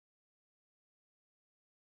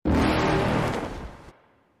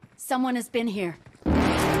someone has been here.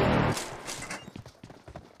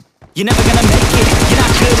 You're never gonna make it, you're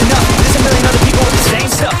not good enough. There's a million other people with the same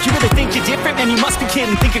stuff. You really think you're different? Man, you must be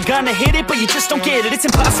kidding. Think you're gonna hit it, but you just don't get it. It's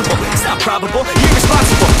impossible, it's not probable, you're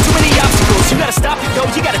irresponsible. Too many obstacles, you gotta stop it though.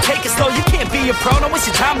 You gotta take it slow, you can't be a pro. Don't waste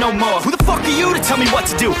your time no more. Who the fuck are you to tell me what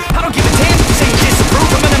to do? I don't give a damn if you say you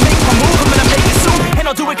disapprove. I'm gonna make my move, I'm gonna make it soon. And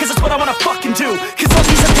I'll do it cause it's what I wanna fucking do. Cause all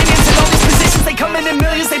these opinions and all these positions, they come in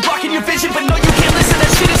millions. They blocking your vision, but no, you can't listen.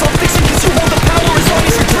 That shit is all fiction, cause you hold the power as long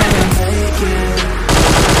as you're driven.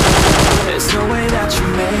 There's no way that you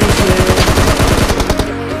make it,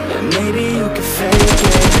 and maybe you can fake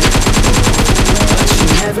it, but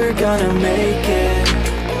you're never gonna make it.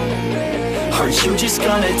 Are you just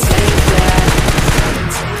gonna take that?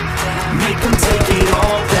 Make them take it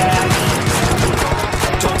all back.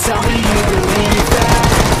 Don't tell me you believe that.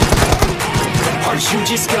 Are you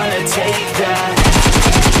just gonna take that?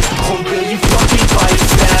 Or will you fucking fight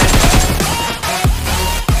back?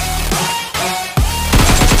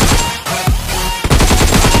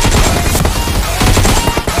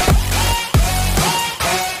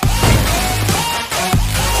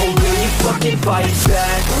 Fight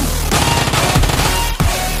back.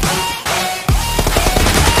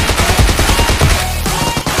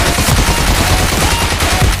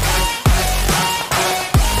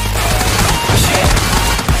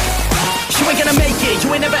 You ain't gonna make it,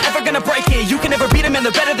 you ain't never ever gonna break it. You can never beat them and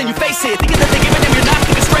they're better than you, face it. Thinking that they give a damn, you're not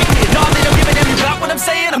gonna straight it. No, they don't give a damn, you got what I'm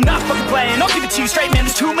saying. I'm not fucking playing, I'll give it to you straight, man.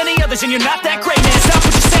 There's too many others and you're not that great, man. Stop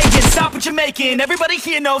what you're saying, stop what you're making. Everybody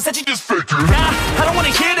here knows that you just faking. Nah, I don't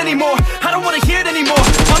wanna hear it anymore, I don't wanna hear it anymore.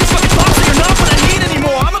 All these fucking thoughts that you're not what I need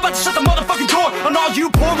anymore. I'm about to shut the motherfucking door on all you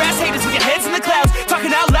poor ass haters with your heads in the clouds,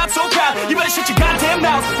 talking out loud so proud. You better shut your goddamn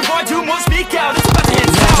mouth before I do more, speak out. It's about to get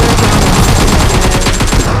down.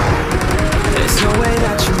 There's no way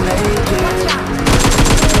that you make it,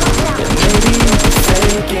 and maybe you can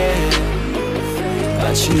fake it,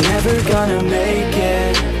 but you're never gonna make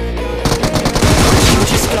it. You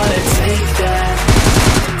just gotta take that.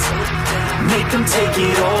 Make them take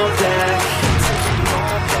it all back.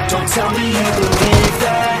 Don't tell me you believe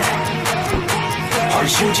that. Are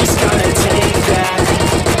you just gonna take that?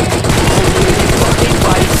 Or will you fucking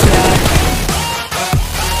fight back?